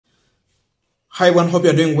Hi everyone, hope you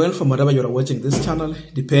are doing well from wherever you are watching this channel,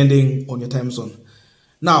 depending on your time zone.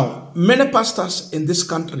 Now, many pastors in this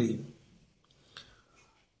country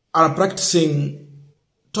are practicing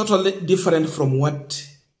totally different from what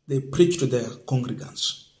they preach to their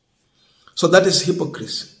congregants. So that is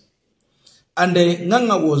hypocrisy. And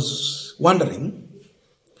Nganga was wondering,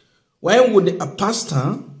 why would a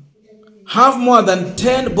pastor have more than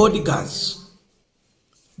 10 bodyguards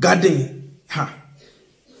guarding her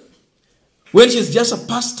when she's just a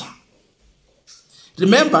pastor?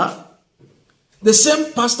 Remember, the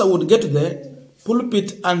same pastor would get to the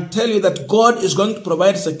pulpit and tell you that God is going to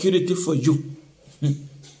provide security for you.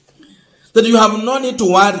 That you have no need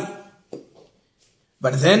to worry.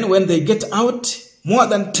 But then when they get out, more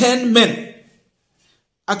than 10 men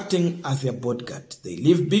acting as their bodyguard. They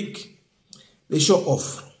live big, they show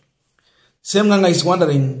off. Same Nganga is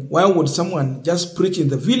wondering, why would someone just preach in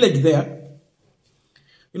the village there,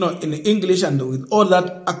 in English and with all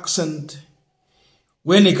that accent,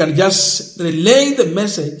 when he can just relay the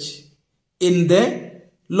message in the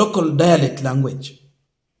local dialect language?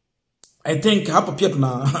 I think hapa pia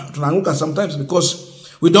tunaanguka sometimes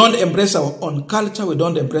because we don't embrace our own culture, we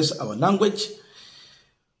don't embrace our language.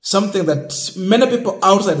 Something that many people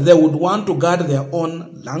outside there would want to guard their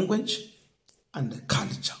own language and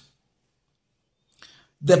culture.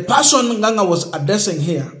 The person Nganga was addressing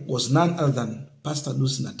here was none other than Pastor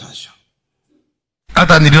Lucy Natasha.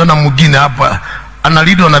 Hata niliona mwingine hapa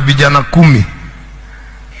analidwa na vijana 10.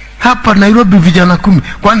 Hapa Nairobi vijana 10.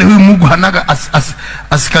 Kwani huyu Mungu hanaga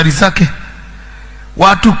askari zake?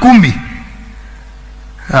 Watu 10.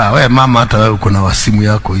 Wewe mama, hata wewe uko na wasimu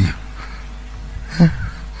yako hiyo.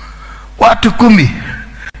 Watu 10.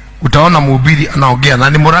 Utaona mhubiri anaongea na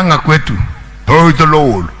ni Murang'a kwetu. Praise the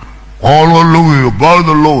Lord. Hallelujah, by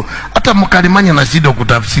the Lord. Hata mkalimanya na shida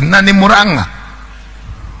kutafsiri na ni Murang'a.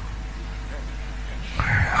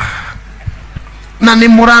 Na ni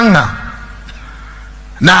Murang'a.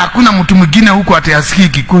 Na hakuna mtu mwingine huko atayasikii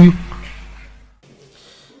Kikuyu.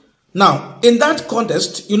 Now, in that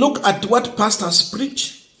context, you look at what pastors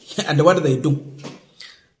preach and what they do.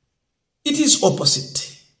 It is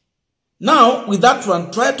opposite. Now, with that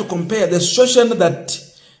one, try to compare the situation that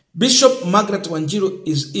Bishop Margaret Wanjiru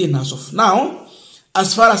is in as of now,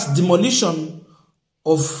 as far as demolition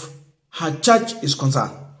of her church is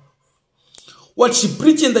concerned. What she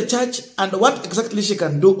preached in the church and what exactly she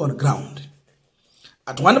can do on ground.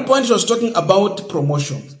 At one point, she was talking about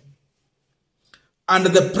promotion and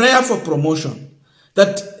the prayer for promotion.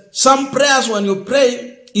 That some prayers, when you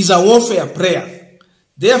pray, is a warfare prayer.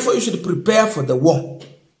 Therefore, you should prepare for the war.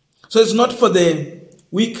 So it's not for the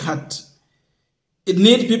weak heart. It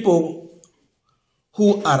needs people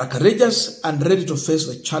who are courageous and ready to face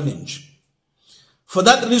the challenge. For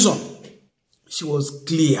that reason, she was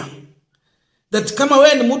clear that kama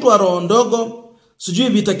wewe ni mtu wa roho ndogo, sijui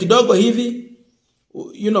vita kidogo hivi,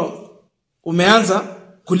 umeanza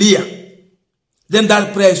kulia, then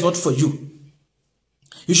that prayer is not for you.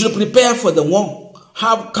 You should prepare for the war,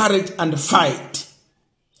 have courage and fight.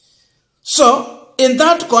 So, in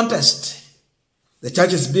that context, the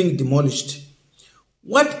church is being demolished.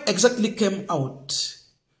 What exactly came out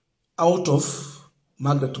of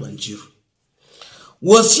Margaret Wanjiru?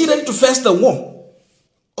 Was she ready to face the war?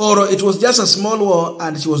 Or it was just a small war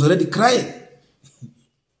and she was already crying?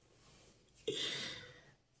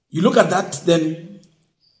 You look at that, then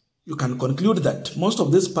you can conclude that most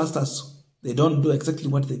of these pastors, they don't do exactly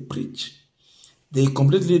what they preach. They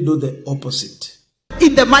completely do the opposite.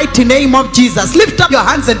 In the mighty name of Jesus, lift up your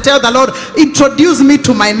hands and tell the Lord, introduce me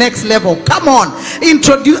to my next level. Come on,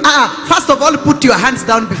 introduce. First of all, put your hands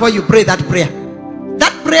down before you pray that prayer.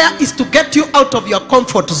 That prayer is to get you out of your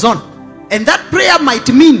comfort zone. And that prayer might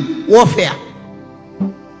mean warfare.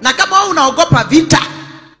 Na kama unaogopa vita,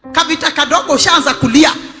 kavita kadogo ushaanza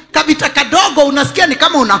kulia, kavita kadogo unasikia ni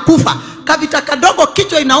kama unakufa, kavita kadogo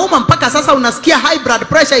kichwa inauma mpaka sasa unasikia high blood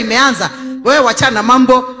pressure imeanza, wewe wachana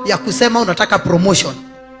mambo ya kusema unataka promotion.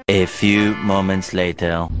 A few moments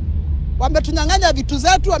later. Wametunyang'anya vitu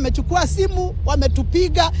zetu, wamechukua simu,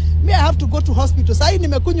 wametupiga. Me, I have to go to hospital. Sasa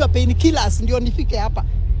nimekunywa painkillers ndio nifike hapa.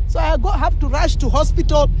 So I have to rush to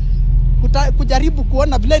hospital kujaribu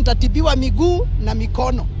kuona vile nitatibiwa miguu na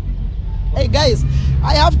mikono. Hey guys,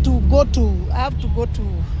 I have to go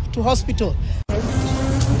to hospital.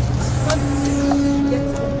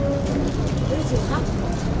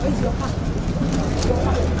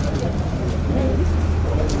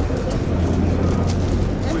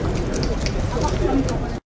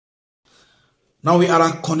 Now we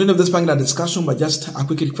are continuing this panel discussion, but just a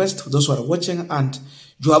quick request for those who are watching and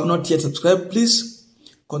you have not yet subscribed, please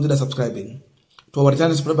consider subscribing. To our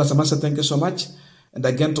returning subscribers, I must say thank you so much. And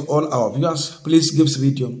again to all our viewers, please give this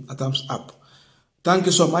video a thumbs up. Thank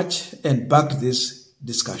you so much, and back to this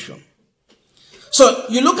discussion. So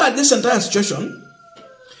you look at this entire situation,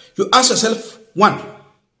 you ask yourself, one,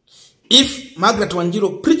 if Margaret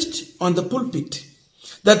Wanjiru preached on the pulpit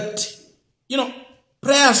that,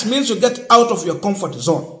 prayers means you get out of your comfort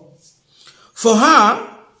zone. For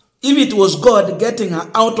her, if it was God getting her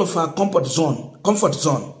out of her comfort zone,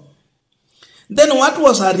 then what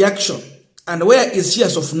was her reaction? And where is she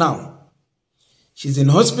as of now? She's in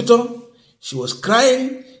hospital. She was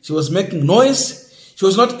crying. She was making noise. She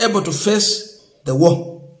was not able to face the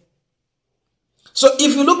war. So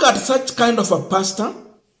if you look at such kind of a pastor,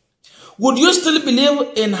 would you still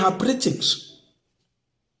believe in her preachings?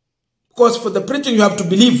 Because for the preaching you have to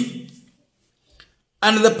believe.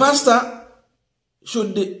 And the pastor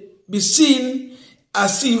should be seen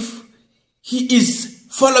as if he is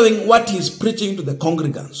following what he is preaching to the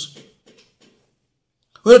congregants.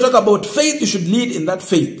 When you talk about faith, you should lead in that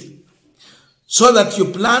faith, so that you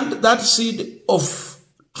plant that seed of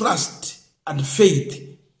trust and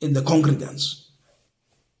faith in the congregants.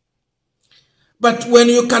 But when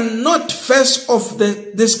you cannot face off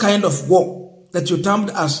this kind of war that you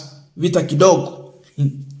termed as vita kidogo,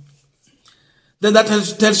 then that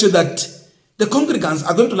tells you that the congregants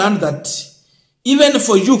are going to learn that even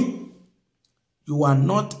for you, you are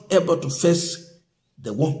not able to face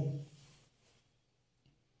the war.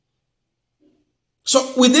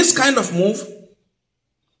 So with this kind of move,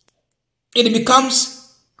 it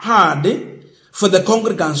becomes hard for the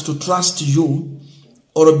congregants to trust you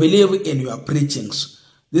or believe in your preachings.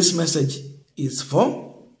 This message is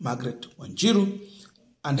for Margaret Wanjiru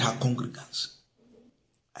and her congregants,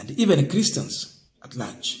 and even Christians at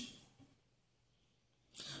large.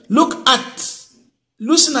 Look at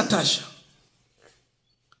Lucy Natasha.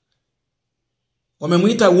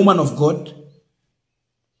 Wamemuita a woman of God.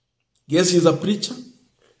 Yes, he's a preacher,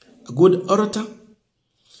 a good orator.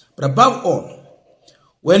 But above all,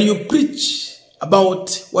 when you preach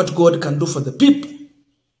about what God can do for the people,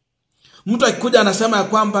 mtu akikuja anasema ya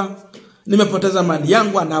kwamba nimepoteza mali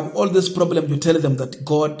yangu and have all this problem, you tell them that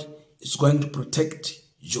God is going to protect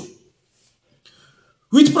you.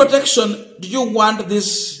 Which protection do you want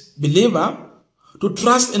this believer to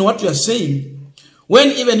trust in what you are saying, when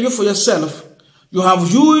even you for yourself, you have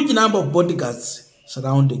huge number of bodyguards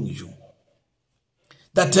surrounding you?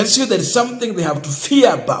 That tells you there is something they have to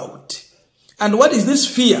fear about. And what is this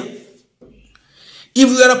fear? If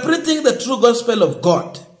you are preaching the true gospel of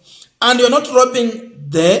God, and you are not robbing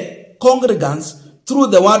the congregants through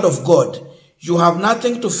the word of God, you have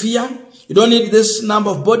nothing to fear. You don't need this number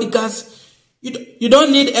of bodyguards. You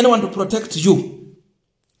don't need anyone to protect you.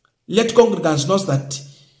 Let congregants know that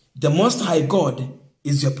the Most High God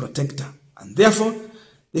is your protector. And therefore,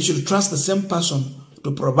 they should trust the same person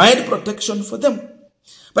to provide protection for them.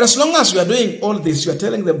 But as long as you are doing all this, you are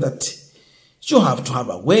telling them that you have to have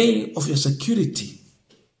a way of your security.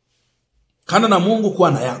 Kana na Mungu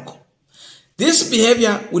kuwa na yako. This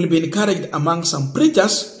behavior will be encouraged among some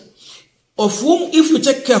preachers, of whom, if you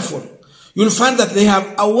check careful, you'll find that they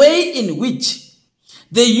have a way in which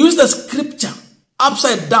they use the scripture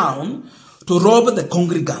upside down to rob the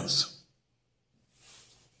congregants.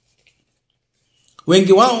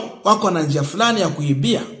 Wengi wao wako na njia fulani ya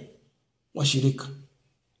kuibia washirika,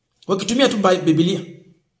 wakitumia tu Biblia.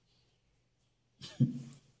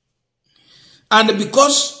 And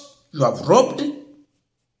because you have robbed,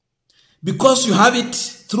 because you have it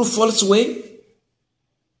through false way,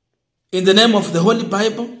 in the name of the Holy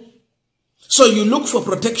Bible, so you look for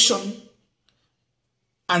protection,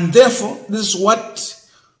 and therefore this is what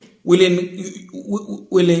will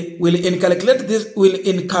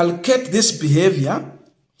inculcate this behavior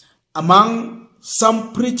among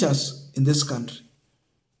some preachers in this country.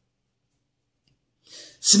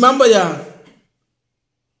 Simamba ya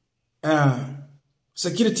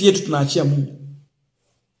security yetu tunaachia Mungu.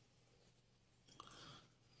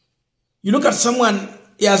 You look at someone,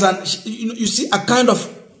 he has you see a kind of,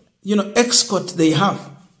 escort they have.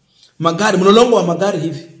 Magari, mlolongo wa magari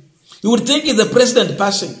hivi. You would think it's the president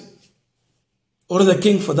passing, or the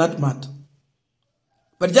king for that matter.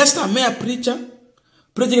 But just a mere preacher,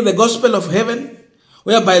 preaching the gospel of heaven,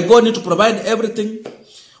 whereby God needs to provide everything,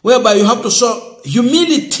 whereby you have to show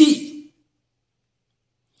humility.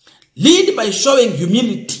 Lead by showing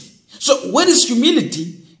humility. So where is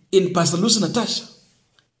humility in Pastor Lucy Natasha?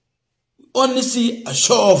 Only see a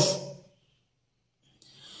show off.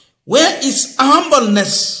 Where is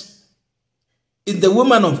humbleness in the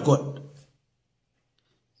woman of God?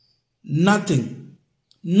 Nothing.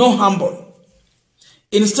 No humble.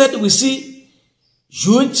 Instead, we see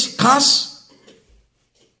huge cars.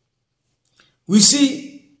 We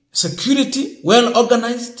see security well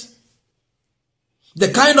organized. The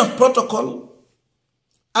kind of protocol,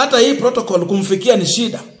 hata hii protocol kumfikia ni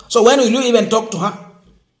shida. So when will you even talk to her?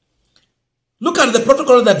 Look at the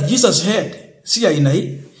protocol that Jesus had. See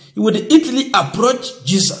he would easily approach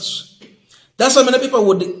Jesus. That's why many people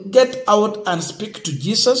would get out and speak to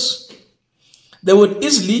Jesus. They would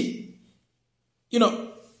easily,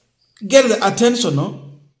 get the attention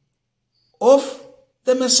of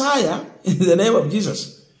the Messiah in the name of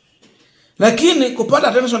Jesus. Lakini kupata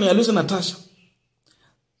attention ya Lucy Natasha.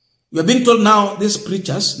 We are being told now, these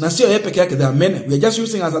preachers, na sio yeye peke yake, there are many. We are just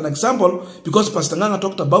using as an example because Pst Nganga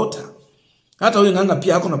talked about her. Hata huyu Nganga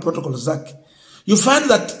pia hako na protocol zake. You find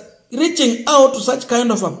that reaching out to such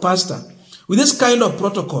kind of a pastor with this kind of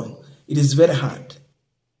protocol, it is very hard.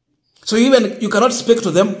 So even you cannot speak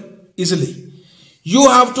to them easily. You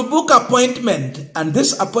have to book appointment, and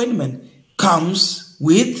this appointment comes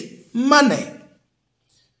with money.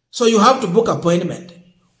 So you have to book appointment.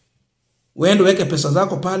 Uende weke pesa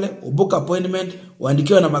zako pale, ubook appointment,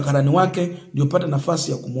 uandikiwe na makarani wake, ndio upate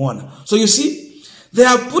nafasi ya kumuona. So you see, they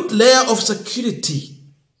have put layer of security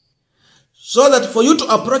so that for you to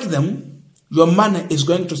approach them, your money is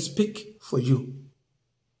going to speak for you.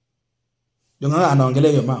 Nganga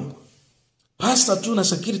anaongelea hiyo mambo. Pastor tu na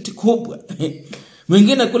security kubwa.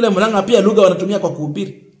 Mwingine kule Murang'a pia lugha wanatumia kwa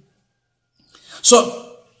kuhubiri. So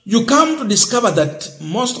you come to discover that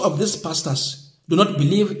most of these pastors do not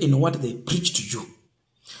believe in what they preach to you.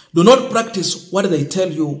 Do not practice what they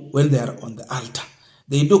tell you when they are on the altar.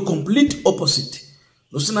 They do complete opposite.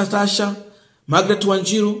 Lucy Natasha Margaret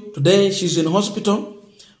Wanjiru, today she's in hospital,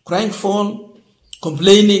 crying for,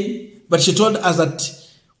 complaining, but she told us that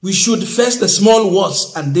we should face the small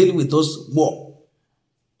wars and deal with those wars,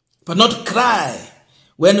 but not cry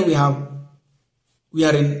when we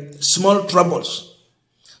are in small troubles.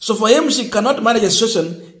 So for him, she cannot manage a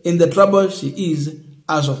situation in the trouble she is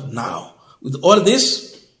as of now. With all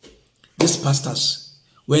this, these pastors,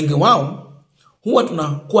 wengi wao huwa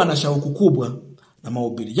tunakuwa na shauku kubwa na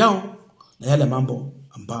mahubiri yao na yale mambo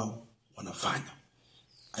ambao wanafanya.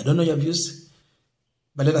 I don't know your views,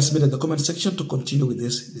 but let us meet in the comment section to continue with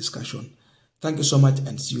this discussion. Thank you so much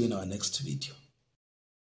and see you in our next video.